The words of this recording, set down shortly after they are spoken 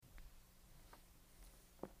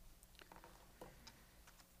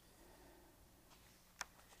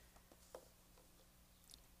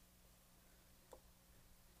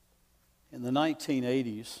In the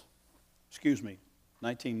 1990s,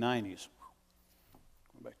 1990s,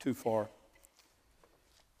 going back too far,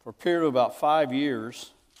 for a period of about 5 years,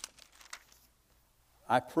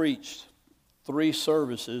 I preached 3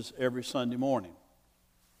 services every Sunday morning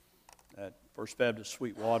at First Baptist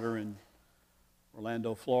Sweetwater in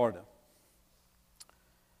Orlando, Florida.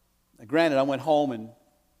 Now, granted, I went home and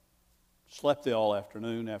slept there all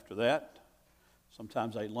afternoon after that.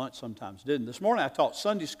 Sometimes I ate lunch, sometimes didn't. This morning I taught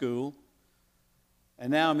Sunday school, and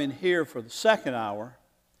now I'm in here for the second hour,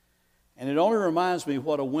 and it only reminds me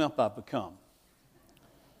what a wimp I've become.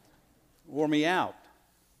 It wore me out.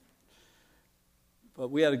 But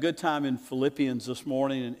we had a good time in Philippians this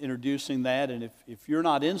morning and introducing that, and if you're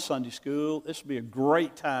not in Sunday school, this would be a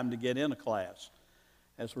great time to get in a class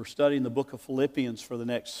as we're studying the book of Philippians for the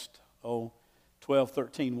next, 12,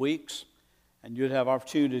 13 weeks, and you'd have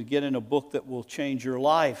opportunity to get in a book that will change your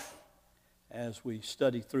life as we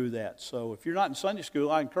study through that. So if you're not in Sunday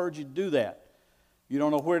school, I encourage you to do that. If you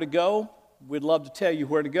don't know where to go, we'd love to tell you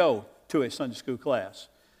where to go to a Sunday school class.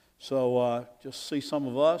 So just see some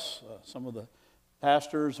of us, some of the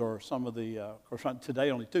pastors, or some of the, of course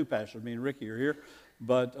today only 2 pastors, me and Ricky are here,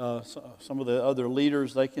 but some of the other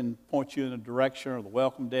leaders, they can point you in a direction, or the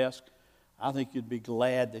welcome desk. I think you'd be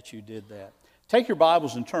glad that you did that. Take your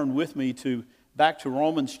Bibles and turn with me back to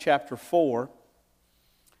Romans chapter 4.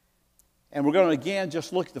 And we're going to again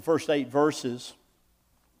just look at the first 8 verses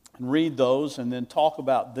and read those and then talk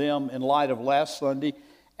about them in light of last Sunday.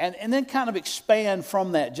 And then kind of expand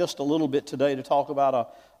from that just a little bit today to talk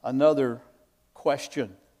about another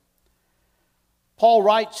question. Paul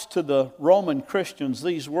writes to the Roman Christians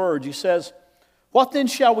these words. He says, "What then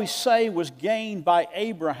shall we say was gained by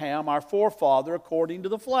Abraham, our forefather, according to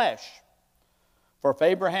the flesh? For if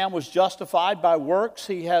Abraham was justified by works,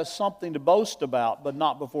 he has something to boast about, but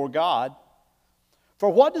not before God. For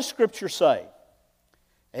what does Scripture say?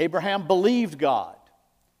 Abraham believed God,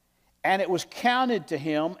 and it was counted to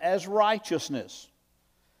him as righteousness.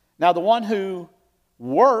 Now the one who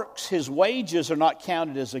works, his wages are not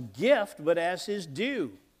counted as a gift, but as his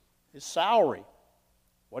due, his salary,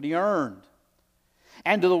 what he earned.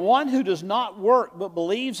 And to the one who does not work, but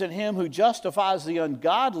believes in him who justifies the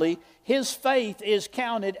ungodly, his faith is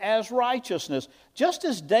counted as righteousness. Just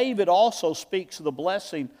as David also speaks of the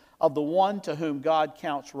blessing of the one to whom God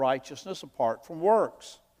counts righteousness apart from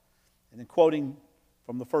works." And then quoting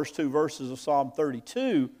from the first 2 verses of Psalm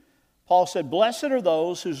 32, Paul said, "Blessed are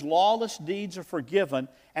those whose lawless deeds are forgiven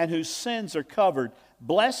and whose sins are covered.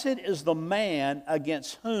 Blessed is the man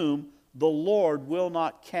against whom the Lord will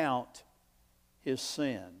not count his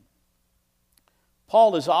sin."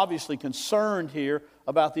 Paul is obviously concerned here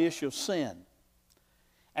about the issue of sin.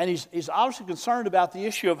 And he's obviously concerned about the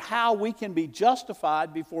issue of how we can be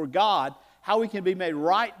justified before God, how we can be made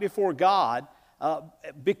right before God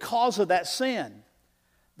because of that sin.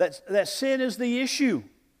 That sin is the issue.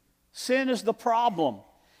 Sin is the problem.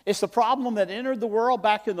 It's the problem that entered the world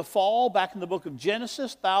back in the fall, back in the book of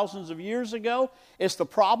Genesis, thousands of years ago. It's the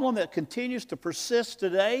problem that continues to persist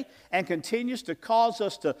today and continues to cause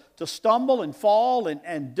us to stumble and fall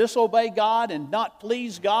and disobey God and not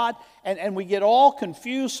please God. And we get all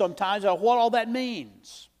confused sometimes about what all that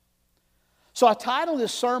means. So I titled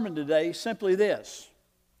this sermon today simply this: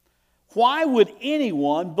 why would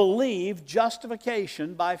anyone believe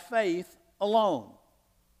justification by faith alone?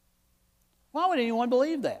 Why would anyone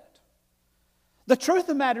believe that? The truth of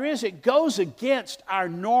the matter is, it goes against our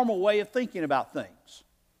normal way of thinking about things.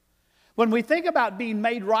 When we think about being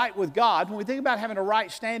made right with God, when we think about having a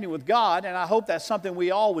right standing with God, and I hope that's something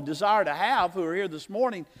we all would desire to have who are here this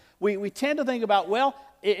morning, we tend to think about, well,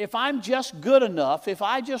 if I'm just good enough, if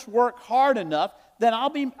I just work hard enough, then I'll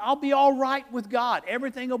be all right with God.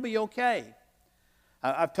 Everything will be okay.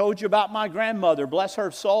 I've told you about my grandmother, bless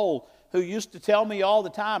her soul, who used to tell me all the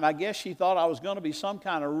time, I guess she thought I was going to be some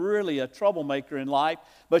kind of really a troublemaker in life,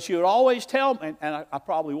 but she would always tell me, and I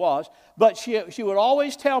probably was, but she would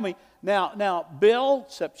always tell me, now, Bill,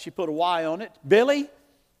 except she put a Y on it, Billy,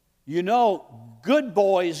 you know, good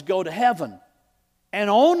boys go to heaven, and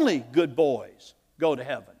only good boys go to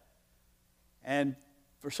heaven. And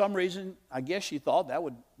for some reason, I guess she thought that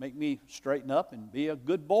would make me straighten up and be a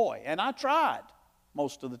good boy, and I tried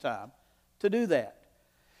most of the time to do that.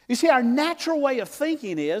 You see, our natural way of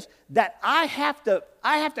thinking is that I have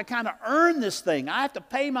to kind of earn this thing. I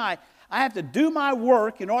have to do my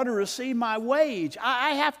work in order to receive my wage.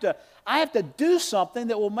 I have to do something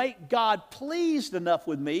that will make God pleased enough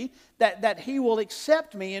with me that He will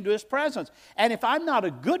accept me into His presence. And if I'm not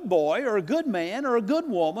a good boy or a good man or a good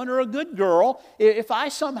woman or a good girl, if I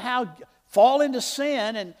somehow fall into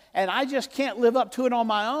sin and I just can't live up to it on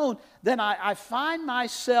my own, then I find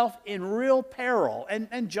myself in real peril.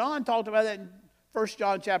 And John talked about that in 1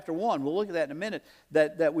 John chapter 1. We'll look at that in a minute,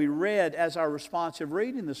 that we read as our responsive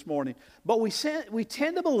reading this morning. But we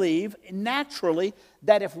tend to believe naturally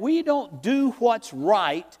that if we don't do what's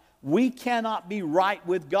right, we cannot be right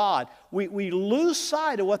with God. We lose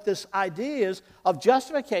sight of what this idea is of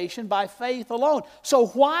justification by faith alone. So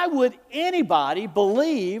why would anybody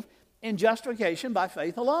believe in justification by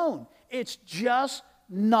faith alone? It's just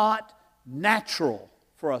not natural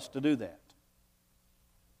for us to do that.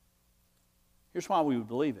 Here's why we would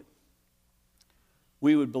believe it.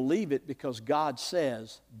 We would believe it because God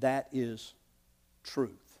says that is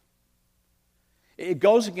truth. It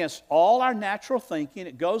goes against all our natural thinking.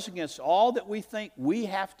 It goes against all that we think we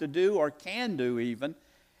have to do or can do even.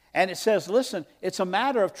 And it says, listen, it's a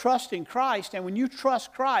matter of trusting Christ. And when you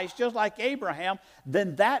trust Christ, just like Abraham,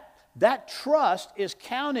 then that trust is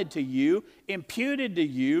counted to you, imputed to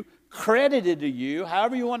you, credited to you,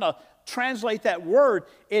 however you want to translate that word.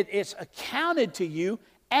 It's accounted to you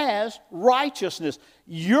as righteousness.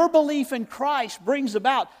 Your belief in Christ brings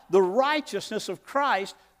about the righteousness of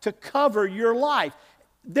Christ to cover your life.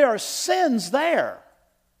 There are sins there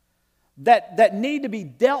that need to be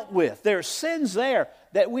dealt with. There are sins there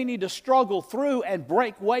that we need to struggle through and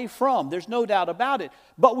break away from. There's no doubt about it.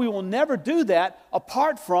 But we will never do that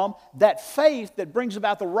apart from that faith that brings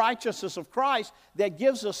about the righteousness of Christ that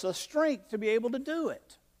gives us the strength to be able to do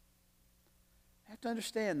it. You have to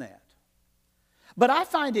understand that. But I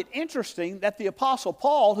find it interesting that the Apostle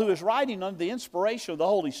Paul, who is writing under the inspiration of the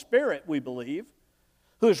Holy Spirit, we believe,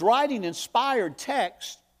 who is writing inspired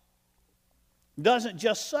text, doesn't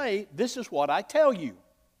just say, this is what I tell you.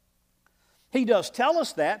 He does tell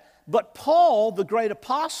us that, but Paul, the great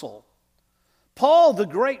apostle, Paul, the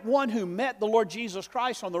great one who met the Lord Jesus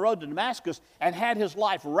Christ on the road to Damascus and had his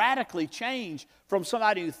life radically changed from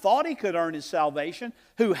somebody who thought he could earn his salvation,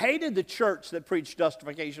 who hated the church that preached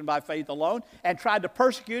justification by faith alone and tried to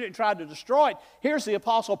persecute it and tried to destroy it. Here's the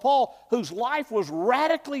Apostle Paul, whose life was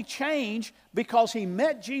radically changed because he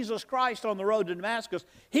met Jesus Christ on the road to Damascus.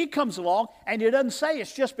 He comes along and he doesn't say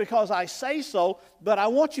it's just because I say so, but I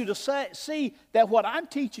want you to see that what I'm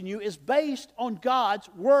teaching you is based on God's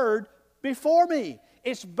Word before me.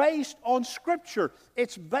 It's based on Scripture.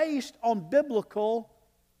 It's based on biblical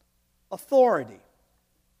authority.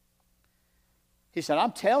 He said,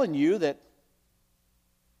 I'm telling you that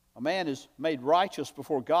a man is made righteous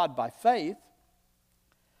before God by faith.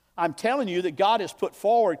 I'm telling you that God has put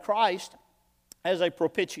forward Christ as a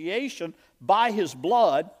propitiation by His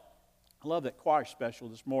blood. I love that choir special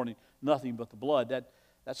this morning, nothing but the blood.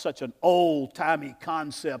 That's such an old-timey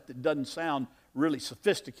concept that doesn't sound really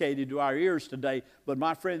sophisticated to our ears today. But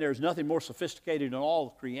my friend, there's nothing more sophisticated in all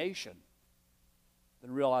of creation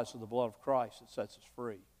than realizing the blood of Christ that sets us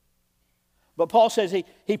free. But Paul says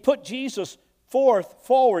he put Jesus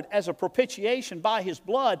forward as a propitiation by His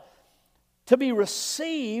blood to be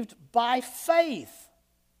received by faith.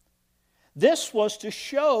 This was to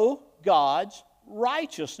show God's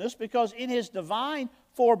righteousness because in His divine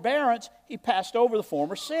forbearance He passed over the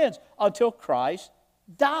former sins until Christ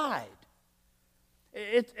died.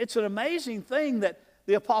 It's an amazing thing that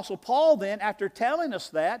the Apostle Paul then, after telling us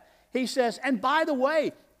that, he says, and by the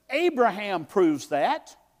way, Abraham proves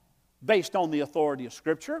that based on the authority of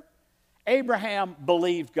Scripture. Abraham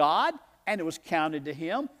believed God, and it was counted to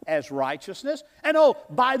him as righteousness. And oh,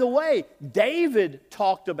 by the way, David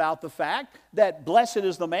talked about the fact that blessed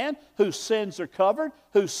is the man whose sins are covered,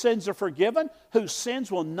 whose sins are forgiven, whose sins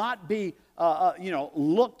will not be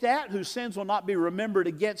looked at, whose sins will not be remembered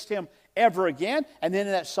against him ever again. And then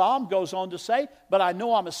that psalm goes on to say, but I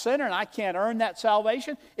know I'm a sinner and I can't earn that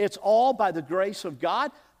salvation. It's all by the grace of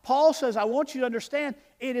God. Paul says, I want you to understand,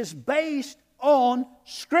 it is based on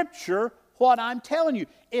Scripture, what I'm telling you.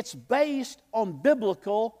 It's based on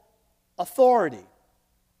biblical authority.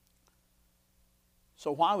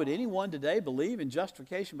 So why would anyone today believe in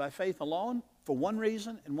justification by faith alone? For one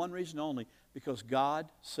reason and one reason only, because God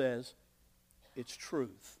says it's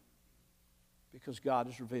truth. Because God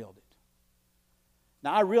has revealed it.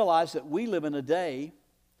 Now, I realize that we live in a day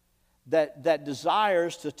that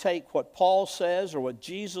desires to take what Paul says or what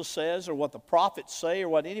Jesus says or what the prophets say or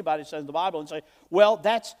what anybody says in the Bible and say, well,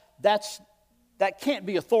 that can't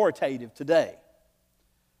be authoritative today.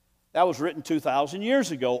 That was written 2,000 years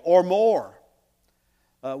ago or more.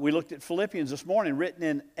 We looked at Philippians this morning, written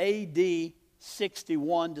in A.D.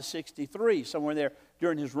 61 to 63, somewhere there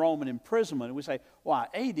during his Roman imprisonment. And we say, why,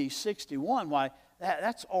 A.D. 61? Why,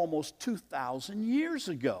 that's almost 2,000 years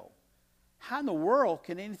ago. How in the world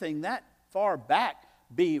can anything that far back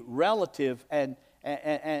be relative and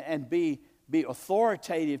be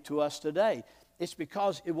authoritative to us today? It's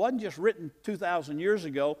because it wasn't just written 2,000 years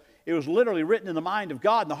ago. It was literally written in the mind of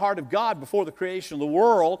God, in the heart of God before the creation of the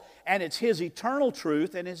world, and it's His eternal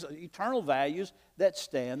truth and His eternal values that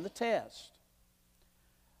stand the test.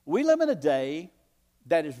 We live in a day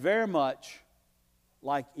that is very much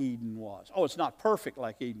like Eden was. Oh, it's not perfect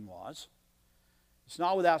like Eden was. It's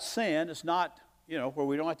not without sin. It's not, where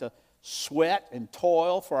we don't have to sweat and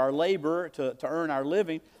toil for our labor to earn our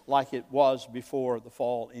living like it was before the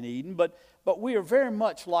fall in Eden. But we are very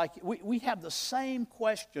much like, we have the same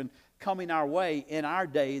question coming our way in our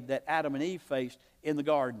day that Adam and Eve faced in the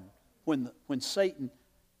garden when Satan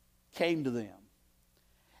came to them.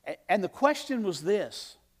 And the question was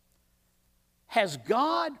this: has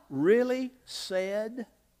God really said?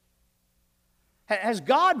 Has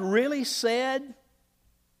God really said,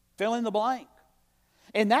 fill in the blank?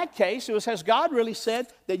 In that case, it was, has God really said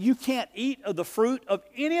that you can't eat of the fruit of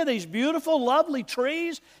any of these beautiful, lovely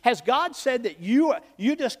trees? Has God said that you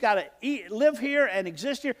just got to live here and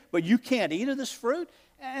exist here, but you can't eat of this fruit?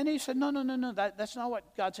 And he said, no, that's not what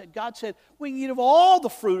God said. God said, we can eat of all the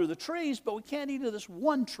fruit of the trees, but we can't eat of this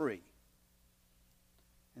one tree.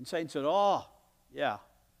 And Satan said, oh, yeah,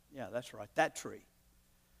 that's right, that tree.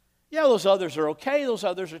 Yeah, those others are okay, those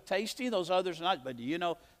others are tasty, those others are not. But do you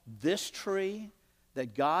know, this tree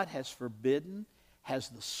that God has forbidden has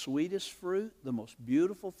the sweetest fruit, the most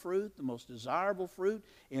beautiful fruit, the most desirable fruit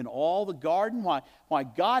in all the garden. Why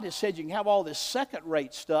God has said you can have all this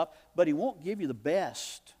second-rate stuff, but He won't give you the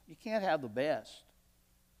best. You can't have the best.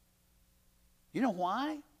 You know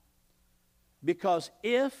why? Because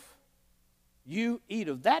if you eat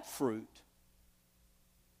of that fruit,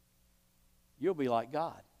 you'll be like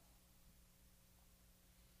God.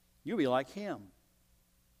 You'll be like Him.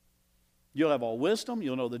 You'll have all wisdom.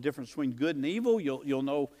 You'll know the difference between good and evil. You'll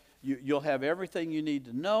know. You'll have everything you need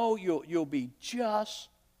to know. You'll be just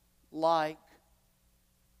like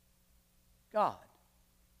God.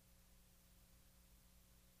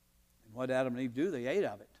 And what did Adam and Eve do? They ate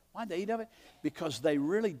of it. Why did they eat of it? Because they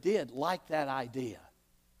really did like that idea.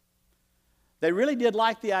 They really did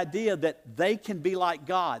like the idea that they can be like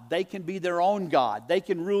God. They can be their own God. They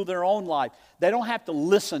can rule their own life. They don't have to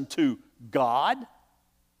listen to God.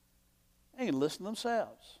 They can listen to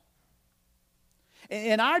themselves.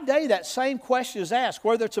 In our day, that same question is asked,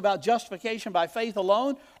 whether it's about justification by faith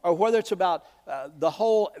alone or whether it's about the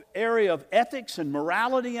whole area of ethics and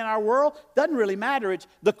morality in our world. Doesn't really matter.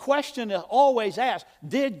 The question is always asked,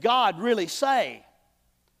 did God really say?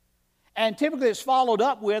 And typically it's followed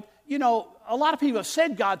up with, a lot of people have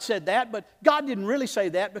said God said that, but God didn't really say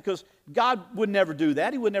that because God would never do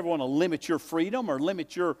that. He would never want to limit your freedom or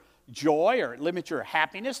limit your joy or limit your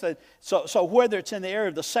happiness. So whether it's in the area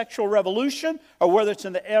of the sexual revolution or whether it's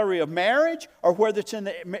in the area of marriage or whether it's in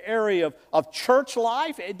the area of church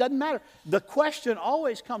life, it doesn't matter. The question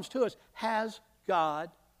always comes to us, has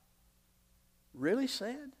God really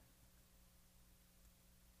said?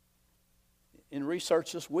 In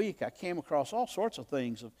research this week, I came across all sorts of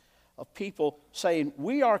things of people saying,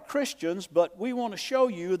 we are Christians, but we want to show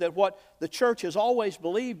you that what the church has always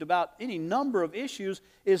believed about any number of issues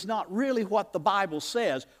is not really what the Bible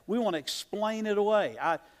says. We want to explain it away.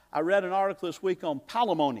 I read an article this week on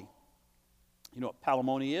palimony. You know what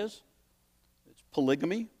palimony is? It's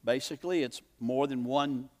polygamy, basically. It's more than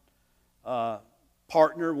one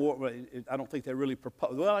partner. I don't think they really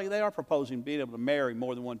propose. Well, they are proposing being able to marry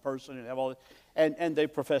more than one person and have all that. And they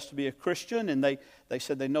profess to be a Christian, and they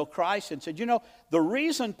said they know Christ, and said, the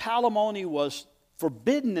reason palimony was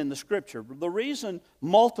forbidden in the Scripture, the reason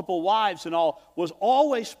multiple wives and all was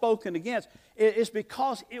always spoken against, is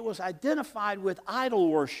because it was identified with idol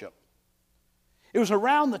worship. It was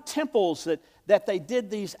around the temples that they did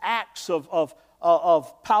these acts of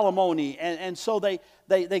palimony, and so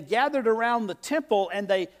they gathered around the temple and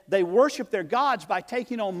they worshiped their gods by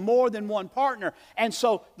taking on more than one partner. And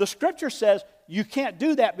so the Scripture says you can't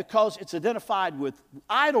do that because it's identified with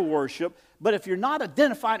idol worship, but if you're not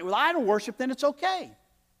identifying it with idol worship, then it's okay.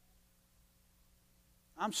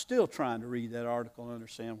 I'm still trying to read that article and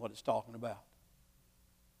understand what it's talking about.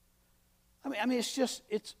 I mean,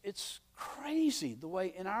 it's crazy the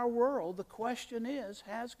way in our world the question is,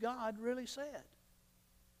 has God really said?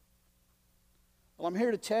 Well, I'm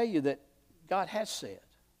here to tell you that God has said.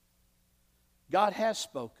 God has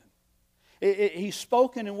spoken. He's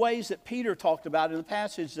spoken in ways that Peter talked about in the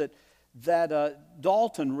passage that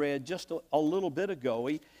Dalton read just a little bit ago.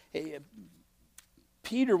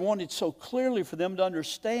 Peter wanted so clearly for them to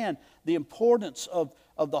understand the importance of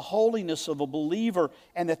the holiness of a believer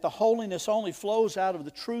and that the holiness only flows out of the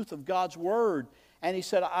truth of God's Word. And he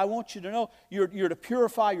said, I want you to know you're to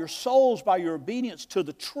purify your souls by your obedience to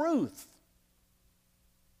the truth.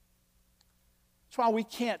 That's why we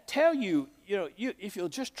can't tell you, if you'll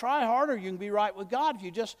just try harder, you can be right with God.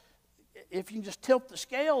 If you can just tilt the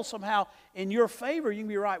scale somehow in your favor, you can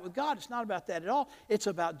be right with God. It's not about that at all. It's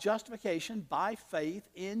about justification by faith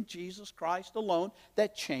in Jesus Christ alone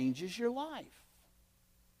that changes your life.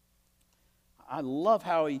 I love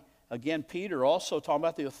how again, Peter also talking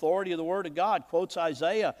about the authority of the Word of God, quotes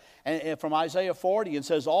Isaiah and from Isaiah 40 and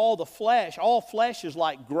says, all flesh is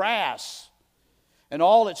like grass, and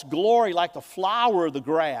all its glory like the flower of the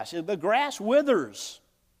grass. The grass withers,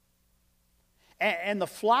 and the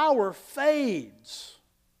flower fades.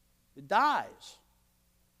 It dies.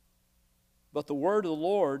 But the word of the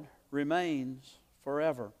Lord remains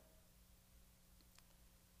forever.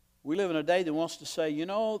 We live in a day that wants to say,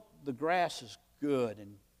 the grass is good,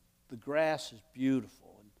 and the grass is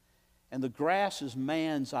beautiful, and the grass is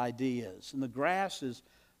man's ideas, and the grass is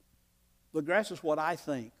what I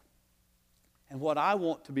think and what I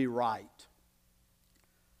want to be right.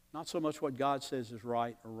 Not so much what God says is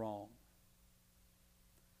right or wrong.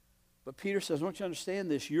 But Peter says, I want you to understand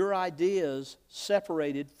this. Your ideas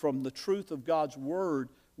separated from the truth of God's Word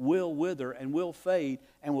will wither and will fade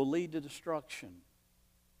and will lead to destruction.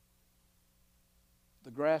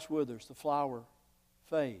 The grass withers, the flower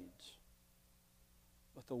fades.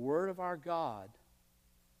 But the Word of our God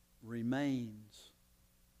remains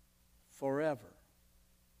forever.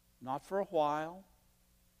 Not for a while,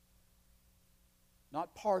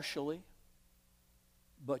 not partially,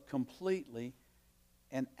 but completely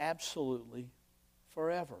and absolutely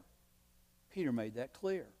forever. Peter made that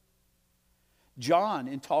clear. John,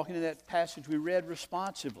 in talking to that passage we read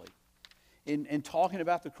responsively, in talking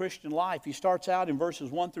about the Christian life, he starts out in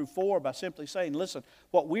verses 1 through 4 by simply saying, listen,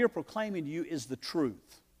 what we are proclaiming to you is the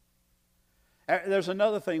truth. There's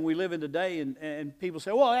another thing we live in today, and people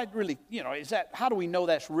say, well, that really, how do we know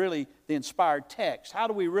that's really the inspired text? How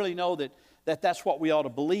do we really know that that's what we ought to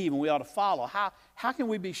believe and we ought to follow? How can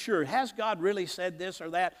we be sure? Has God really said this or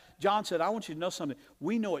that? John said, I want you to know something.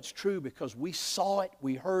 We know it's true because we saw it,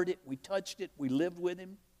 we heard it, we touched it, we lived with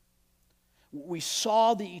Him. We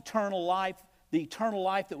saw the eternal life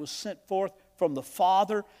that was sent forth from the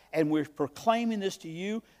Father, and we're proclaiming this to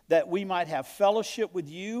you that we might have fellowship with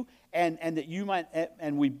you, and that you might,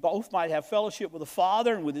 and we both might have fellowship with the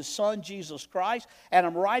Father and with His Son Jesus Christ. And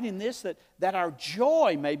I'm writing this that our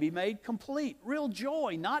joy may be made complete, real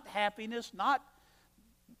joy, not happiness, not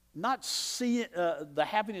the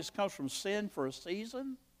happiness comes from sin for a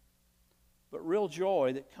season, but real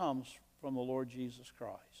joy that comes from the Lord Jesus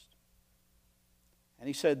Christ. And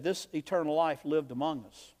he said, this eternal life lived among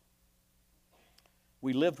us.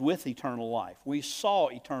 We lived with eternal life. We saw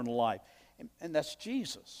eternal life. And that's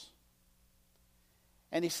Jesus.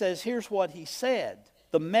 And he says, here's what he said.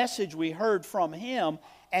 The message we heard from him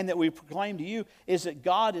and that we proclaim to you is that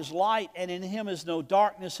God is light and in him is no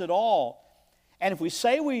darkness at all. And if we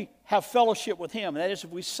say we have fellowship with him, that is, if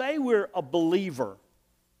we say we're a believer,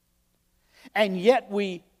 and yet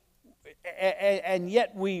we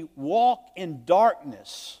walk in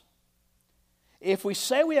darkness, if we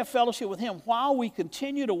say we have fellowship with him while we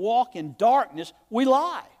continue to walk in darkness, we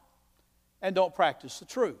lie and don't practice the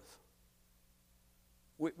truth.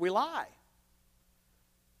 We lie.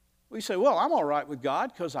 We say, well, I'm all right with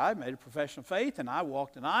God because I made a profession of faith and I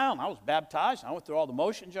walked an aisle and I was baptized and I went through all the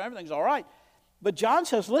motions and everything's all right. But John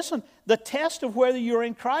says, listen, the test of whether you're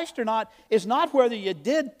in Christ or not is not whether you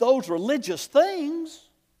did those religious things.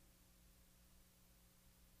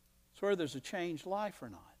 It's whether there's a changed life or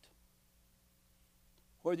not.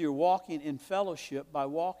 Whether you're walking in fellowship by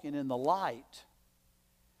walking in the light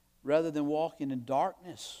rather than walking in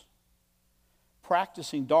darkness.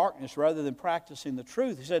 Practicing darkness rather than practicing the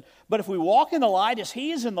truth. He said, but if we walk in the light as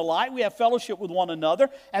he is in the light, we have fellowship with one another,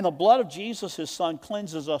 and the blood of Jesus, his Son,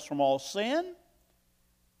 cleanses us from all sin.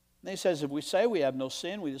 And he says, if we say we have no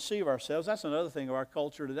sin, we deceive ourselves. That's another thing of our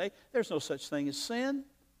culture today. There's no such thing as sin.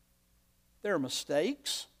 There are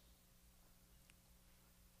mistakes.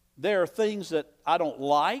 There are things that I don't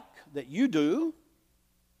like that you do,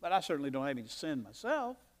 but I certainly don't have any sin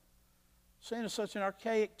myself. Sin is such an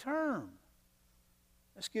archaic term.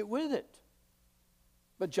 Let's get with it.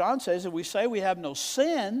 But John says if we say we have no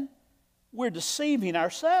sin, we're deceiving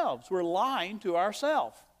ourselves. We're lying to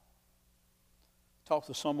ourselves. I talked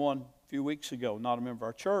to someone a few weeks ago, not a member of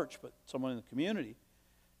our church, but someone in the community,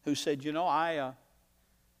 who said, I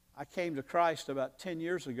came to Christ about 10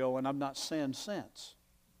 years ago and I've not sinned since.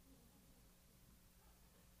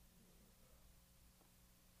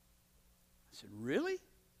 I said, really?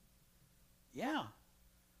 Yeah.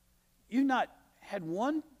 You've not had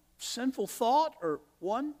one sinful thought or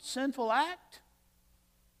one sinful act?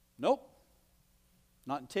 Nope.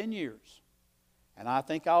 Not in 10 years. And I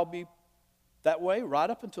think I'll be that way right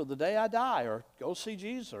up until the day I die or go see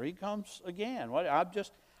Jesus or He comes again.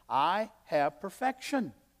 I have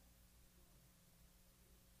perfection.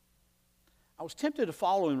 I was tempted to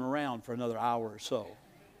follow Him around for another hour or so.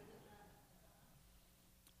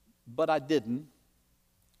 But I didn't.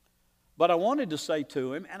 But I wanted to say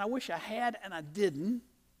to Him, and I wish I had and I didn't,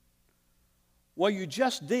 well, you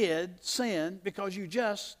just did sin because you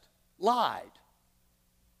just lied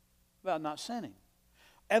about not sinning.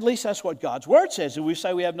 At least that's what God's Word says. If we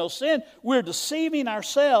say we have no sin, we're deceiving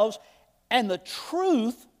ourselves. And the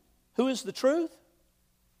truth, who is the truth?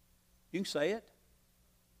 You can say it.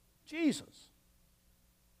 Jesus.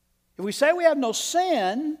 If we say we have no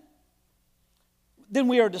sin, then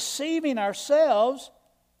we are deceiving ourselves,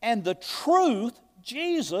 and the truth,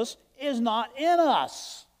 Jesus, is not in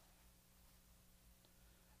us.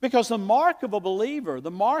 Because the mark of a believer, the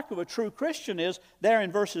mark of a true Christian is, there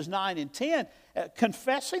in verses 9 and 10,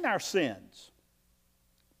 confessing our sins.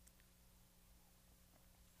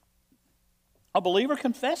 A believer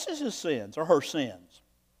confesses his sins or her sins.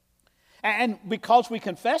 And because we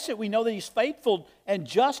confess it, we know that He's faithful and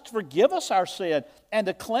just to forgive us our sin and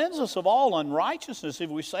to cleanse us of all unrighteousness.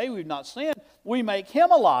 If we say we've not sinned, we make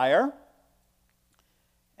Him a liar,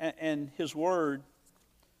 and His Word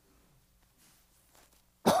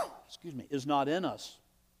is not in us.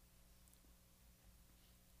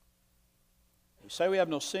 We say we have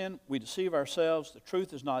no sin, we deceive ourselves. The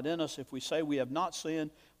truth is not in us. If we say we have not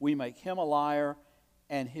sinned, we make Him a liar,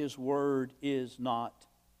 and His Word is not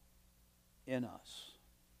in us.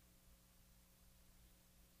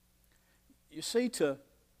 You see, to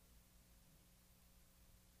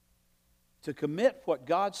commit what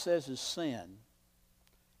God says is sin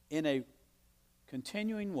in a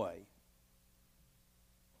continuing way,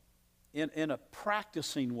 in a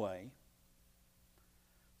practicing way,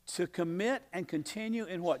 to commit and continue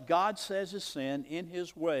in what God says is sin in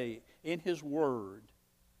His way, in His Word,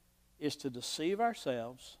 is to deceive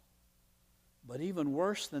ourselves. But even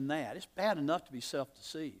worse than that, it's bad enough to be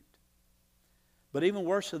self-deceived. But even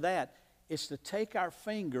worse than that, it's to take our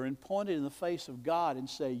finger and point it in the face of God and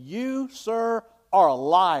say, "You, sir, are a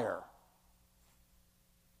liar."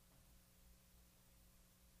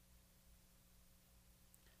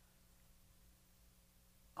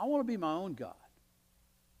 I want to be my own God.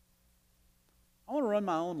 I want to run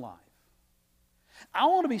my own life. I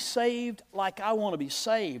want to be saved like I want to be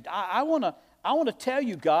saved. I want to tell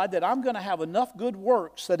you, God, that I'm going to have enough good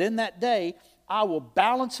works that in that day I will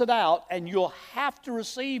balance it out and you'll have to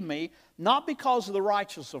receive me, not because of the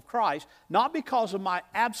righteousness of Christ, not because of my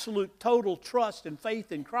absolute total trust and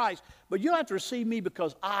faith in Christ, but you'll have to receive me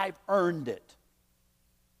because I've earned it.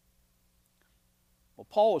 Well,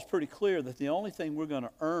 Paul was pretty clear that the only thing we're going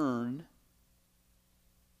to earn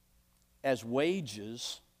as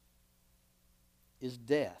wages is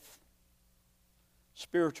death.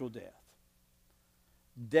 Spiritual death.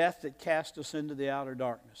 Death that casts us into the outer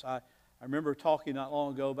darkness. I remember talking not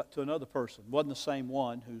long ago to another person. It wasn't the same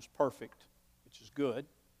one who's perfect, which is good.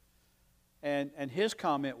 And his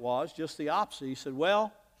comment was just the opposite. He said,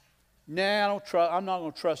 well, nah, I'm not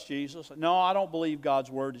going to trust Jesus. No, I don't believe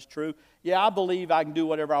God's Word is true. Yeah, I believe I can do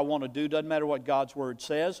whatever I want to do. Doesn't matter what God's Word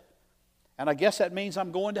says. And I guess that means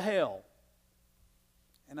I'm going to hell.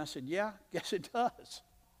 And I said, yeah, I guess it does.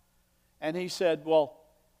 And he said, well,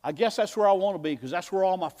 I guess that's where I want to be because that's where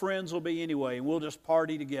all my friends will be anyway, and we'll just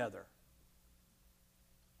party together.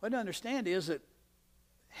 What I understand is that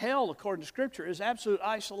hell, according to Scripture, is absolute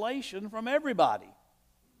isolation from everybody.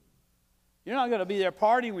 You're not going to be there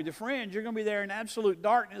partying with your friends. You're going to be there in absolute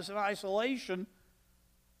darkness and isolation,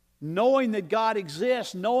 knowing that God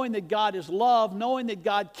exists, knowing that God is love, knowing that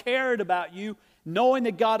God cared about you, knowing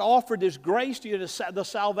that God offered His grace to you, the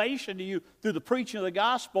salvation to you through the preaching of the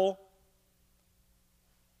gospel,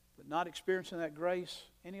 but not experiencing that grace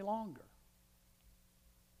any longer.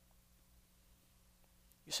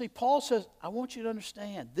 You see, Paul says, I want you to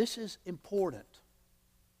understand, this is important.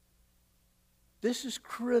 This is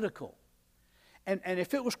critical. And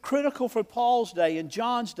if it was critical for Paul's day and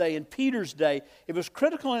John's day and Peter's day, if it was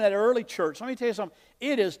critical in that early church, let me tell you something,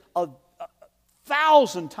 it is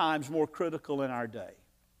 1,000 times more critical in our day.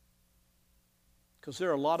 Because there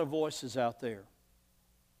are a lot of voices out there,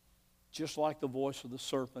 just like the voice of the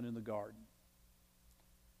serpent in the garden,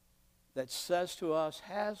 that says to us,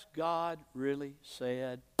 has God really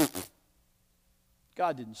said?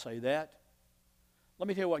 God didn't say that. Let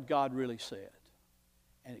me tell you what God really said.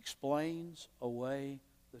 And explains away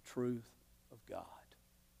the truth of God.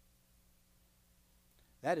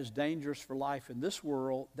 That is dangerous for life in this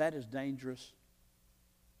world. That is dangerous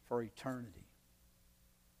for eternity.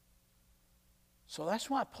 So that's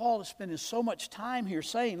why Paul is spending so much time here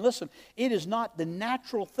saying, listen, it is not the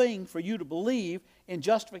natural thing for you to believe in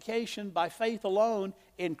justification by faith alone,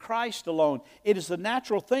 in Christ alone. It is the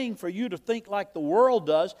natural thing for you to think like the world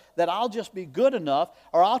does, that I'll just be good enough,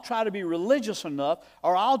 or I'll try to be religious enough,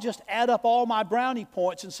 or I'll just add up all my brownie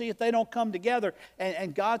points and see if they don't come together.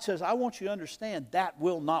 And God says, I want you to understand that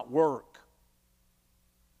will not work.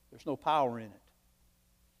 There's no power in it.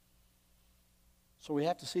 So we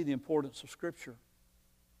have to see the importance of Scripture.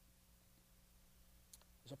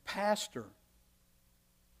 As a pastor,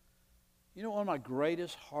 you know what one of my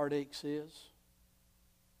greatest heartaches is,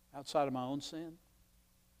 outside of my own sin?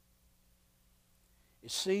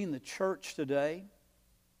 Is seeing the church today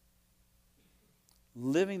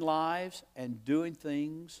living lives and doing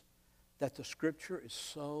things that the Scripture is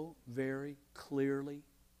so very clearly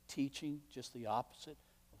teaching just the opposite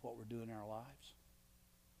of what we're doing in our lives.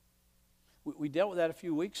 We dealt with that a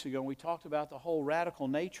few weeks ago, and we talked about the whole radical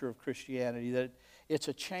nature of Christianity, that it's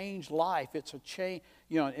a changed life. It's a change,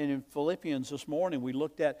 and in Philippians this morning, we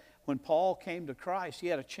looked at when Paul came to Christ, he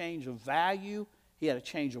had a change of value. He had a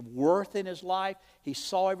change of worth in his life. He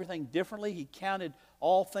saw everything differently. He counted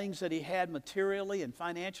all things that he had materially and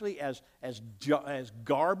financially as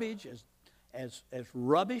garbage, as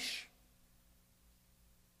rubbish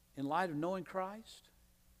in light of knowing Christ.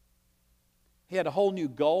 He had a whole new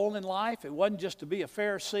goal in life. It wasn't just to be a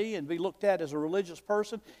Pharisee and be looked at as a religious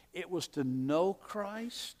person. It was to know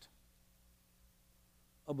Christ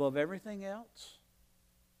above everything else.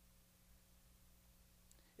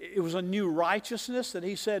 It was a new righteousness that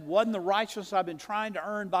he said wasn't the righteousness I've been trying to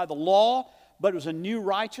earn by the law, but it was a new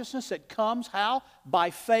righteousness that comes how?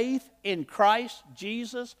 By faith in Christ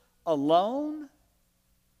Jesus alone.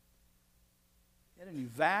 He had a new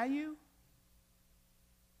value,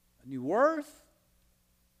 a new worth.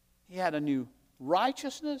 He had a new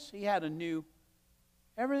righteousness. He had a new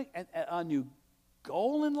everything, a new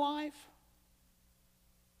goal in life.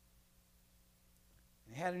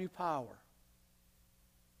 And he had a new power.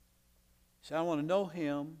 He said, I want to know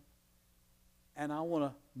Him, and I want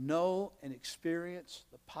to know and experience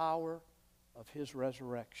the power of His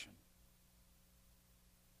resurrection.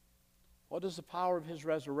 What does the power of His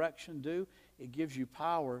resurrection do? It gives you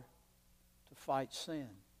power to fight sin.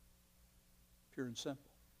 Pure and simple.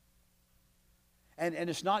 And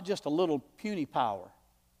it's not just a little puny power.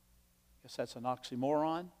 I guess that's an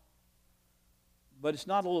oxymoron. But it's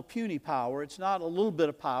not a little puny power. It's not a little bit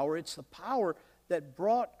of power. It's the power that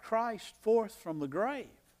brought Christ forth from the grave.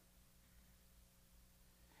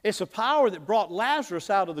 It's a power that brought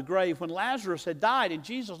Lazarus out of the grave when Lazarus had died, and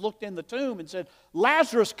Jesus looked in the tomb and said,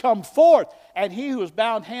 Lazarus, come forth. And he who was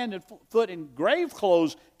bound hand and foot in grave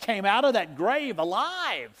clothes came out of that grave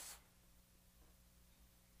alive.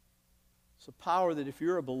 It's a power that if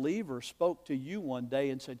you're a believer spoke to you one day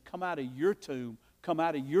and said, come out of your tomb, come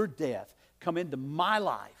out of your death, come into my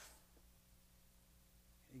life.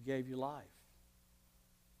 He gave you life.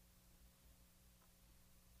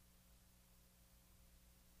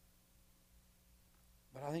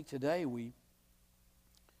 But I think today we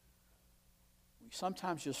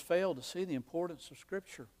sometimes just fail to see the importance of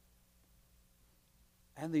Scripture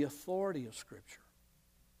and the authority of Scripture.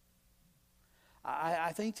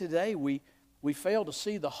 I think today we fail to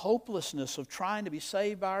see the hopelessness of trying to be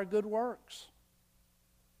saved by our good works,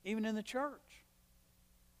 even in the church.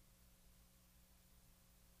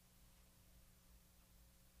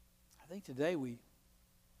 I think today we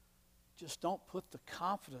just don't put the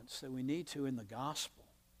confidence that we need to in the gospel.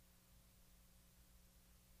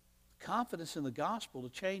 Confidence in the gospel to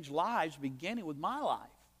change lives, beginning with my life.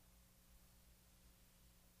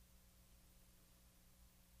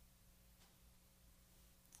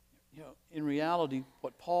 In reality,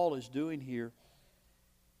 what Paul is doing here,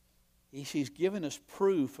 he's given us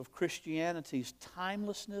proof of Christianity's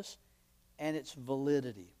timelessness and its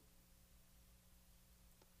validity.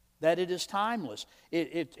 That it is timeless.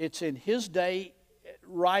 It's in his day,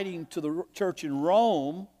 writing to the church in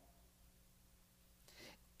Rome.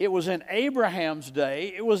 It was in Abraham's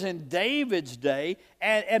day. It was in David's day.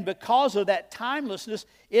 And because of that timelessness,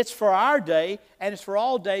 it's for our day and it's for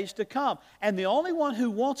all days to come. And the only one who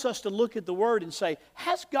wants us to look at the Word and say,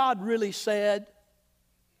 has God really said?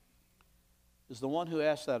 Is the one who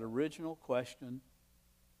asked that original question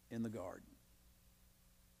in the garden.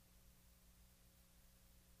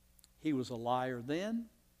 He was a liar then.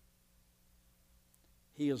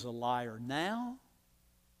 He is a liar now.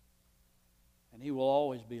 And he will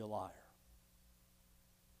always be a liar.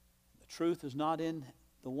 The truth is not in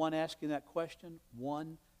the one asking that question?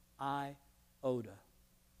 One iota.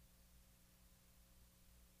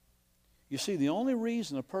 You see, the only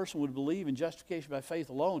reason a person would believe in justification by faith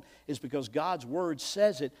alone is because God's Word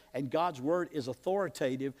says it, and God's Word is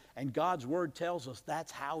authoritative, and God's Word tells us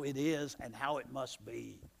that's how it is and how it must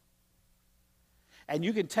be. And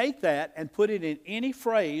you can take that and put it in any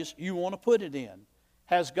phrase you want to put it in.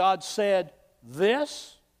 Has God said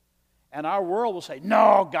this? And our world will say,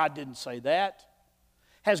 no, God didn't say that.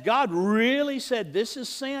 Has God really said this is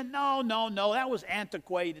sin? No, that was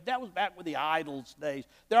antiquated. That was back with the idols days.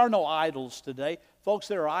 There are no idols today. Folks,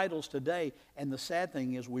 there are idols today, and the sad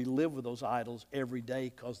thing is we live with those idols every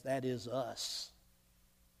day because that is us.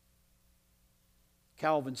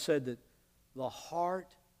 Calvin said that the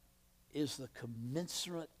heart is the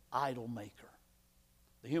commensurate idol maker,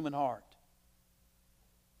 the human heart.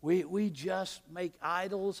 We just make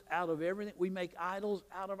idols out of everything. We make idols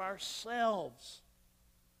out of ourselves.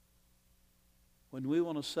 When we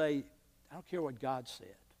want to say, I don't care what God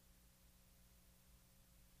said.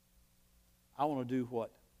 I want to do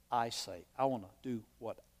what I say. I want to do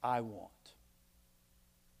what I want.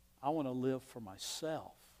 I want to live for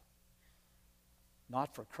myself,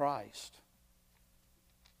 not for Christ,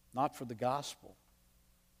 not for the gospel,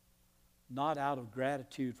 not out of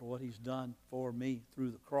gratitude for what He's done for me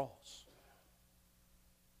through the cross.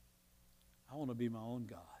 I want to be my own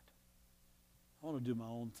God. I want to do my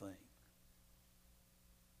own thing.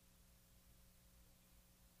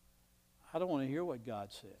 I don't want to hear what God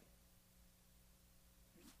said.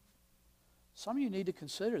 Some of you need to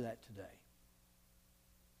consider that today.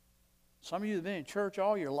 Some of you that have been in church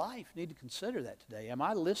all your life need to consider that today. Am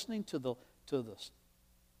I listening to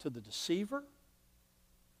the deceiver?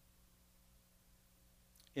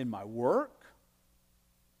 In my work?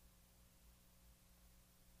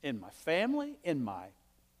 In my family? In my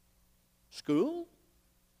school?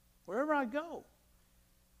 Wherever I go.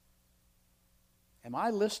 Am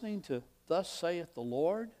I listening to thus saith the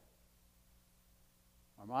Lord?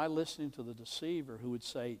 Or am I listening to the deceiver who would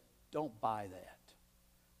say, don't buy that.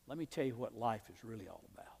 Let me tell you what life is really all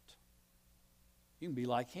about. You can be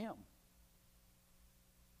like him.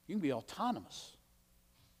 You can be autonomous.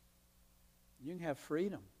 You can have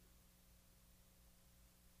freedom.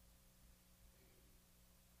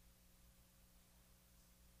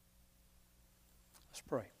 Let's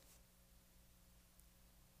pray.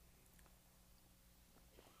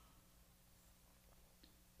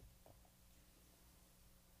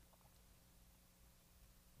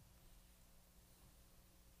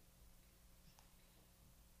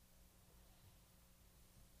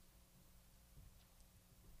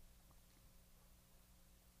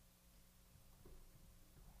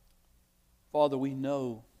 Father, we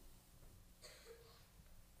know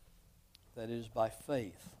that it is by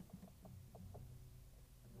faith.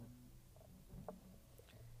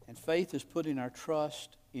 And faith is putting our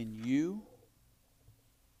trust in you,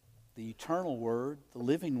 the eternal Word, the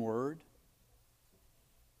living Word,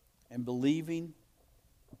 and believing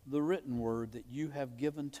the written Word that you have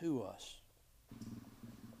given to us.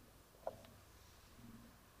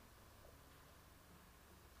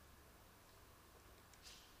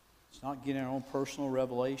 Not getting our own personal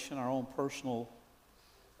revelation, our own personal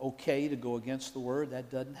okay to go against the Word. That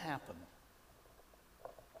doesn't happen.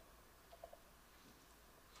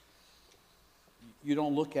 You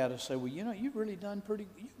don't look at it and say, well, you know, you've really done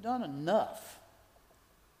you've done enough.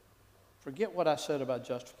 Forget what I said about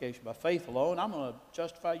justification by faith alone. I'm going to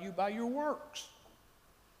justify you by your works.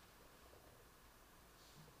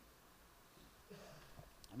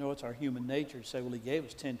 I know it's our human nature to say, well, He gave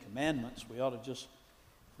us 10 commandments. We ought to just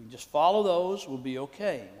follow those, we'll be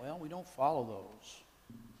okay. Well, we don't follow those.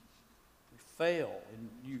 We fail. And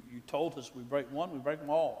you told us we break one, we break them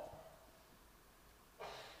all.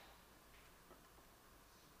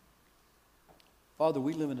 Father,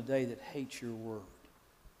 we live in a day that hates your word,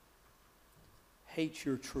 hates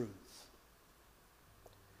your truth.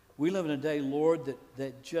 We live in a day, Lord,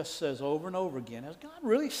 that just says over and over again, has God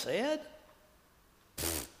really said?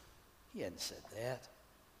 He hadn't said that.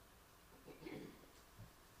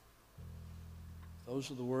 Those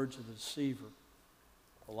are the words of the deceiver,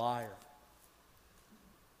 the liar.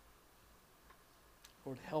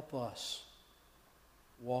 Lord, help us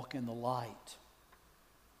walk in the light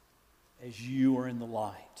as you are in the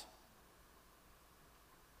light,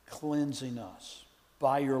 cleansing us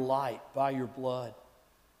by your light, by your blood,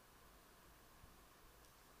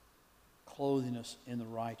 clothing us in the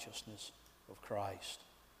righteousness of Christ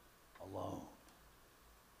alone.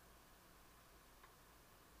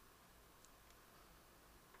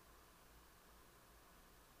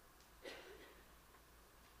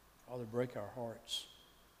 Father, break our hearts.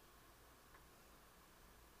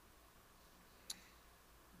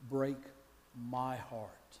 break my heart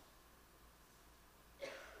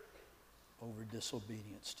over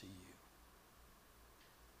disobedience to you.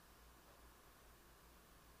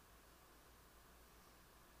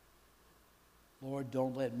 Lord,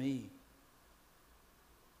 don't let me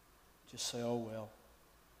just say, oh, well,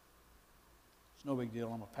 it's no big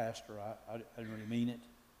deal. I'm a pastor. I didn't really mean it.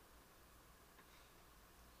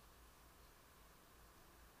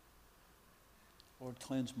 Lord,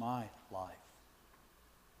 cleanse my life.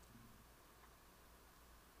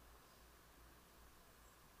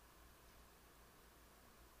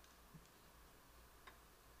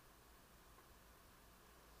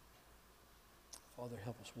 Father,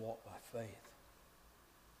 help us walk by faith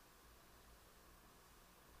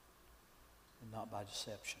and not by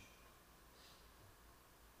deception.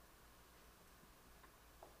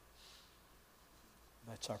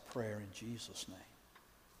 That's our prayer in Jesus' name.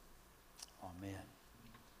 Amen.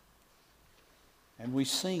 And we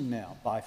sing now by